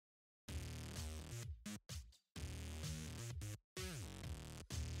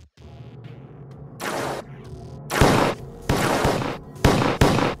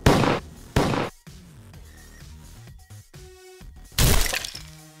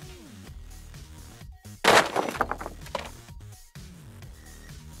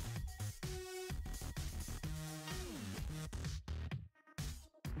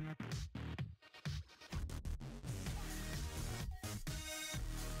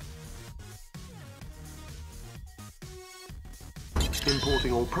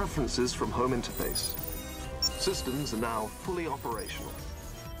Importing all preferences from home interface. Systems are now fully operational.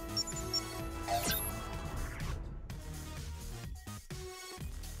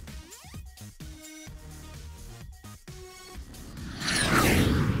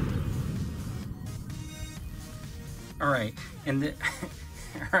 All right, all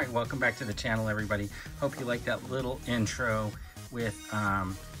right, welcome back to the channel, everybody. Hope you like that little intro with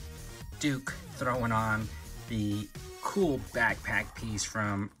Duke throwing on the cool backpack piece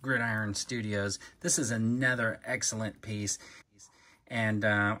from Gridiron Studios. This is another excellent piece, and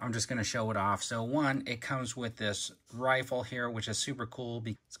I'm just going to show it off. So one, it comes with this rifle here, which is super cool.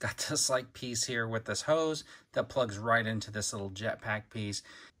 It's got this like piece here with this hose that plugs right into this little jetpack piece.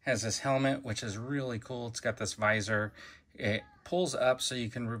 Has this helmet, which is really cool. It's got this visor. It pulls up so you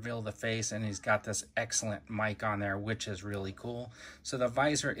can reveal the face, and he's got this excellent mic on there, which is really cool. So the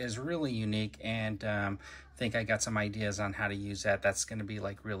visor is really unique, and I think I got some ideas on how to use that. That's going to be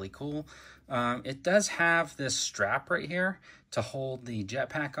like really cool. It does have this strap right here to hold the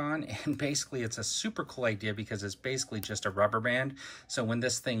jetpack on, and basically it's a super cool idea because it's basically just a rubber band. So when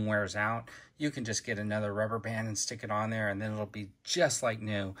this thing wears out, you can just get another rubber band and stick it on there, and then it'll be just like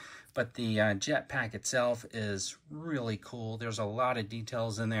new. But the jetpack itself is really cool. There's a lot of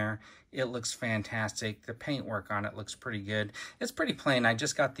details in there. It looks fantastic. The paintwork on it looks pretty good. It's pretty plain. I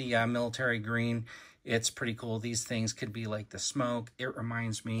just got the military green. It's pretty cool. These things could be like the smoke. It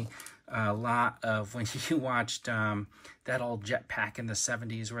reminds me a lot of when you watched that old jetpack in the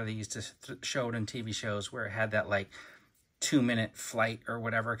 70s where they used to show it in TV shows where it had that like 2-minute flight or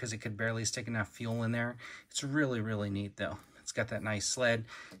whatever because it could barely stick enough fuel in there. It's really, really neat though. It's got that nice sled.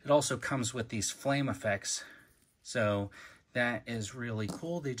 It also comes with these flame effects. So that is really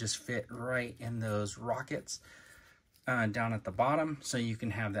cool. They just fit right in those rockets down at the bottom. So you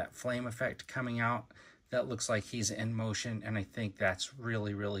can have that flame effect coming out. That looks like he's in motion, and I think that's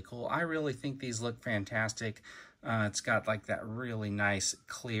really, really cool. I really think these look fantastic. It's got like that really nice,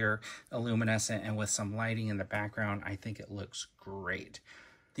 clear, luminescent, and with some lighting in the background, I think it looks great.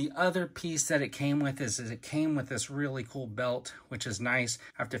 The other piece that it came with is it came with this really cool belt, which is nice.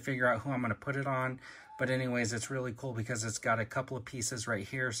 I have to figure out who I'm going to put it on. But anyways, it's really cool because it's got a couple of pieces right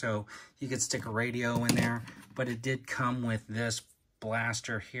here, so you could stick a radio in there. But it did come with this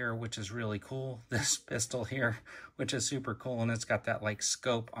blaster here, which is really cool. This pistol here, which is super cool, and it's got that like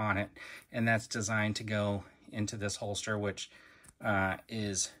scope on it, and that's designed to go into this holster, which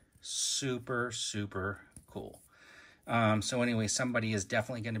is super, super cool. So anyway, somebody is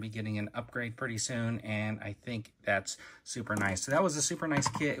definitely going to be getting an upgrade pretty soon, and I think that's super nice. So that was a super nice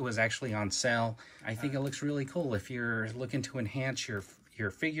kit. It was actually on sale. I think it looks really cool if you're looking to enhance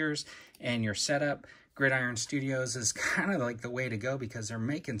your figures and your setup. Gridiron Studios is kind of like the way to go because they're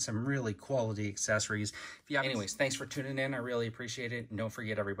making some really quality accessories. Anyways, thanks for tuning in. I really appreciate it. And don't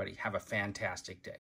forget, everybody, have a fantastic day.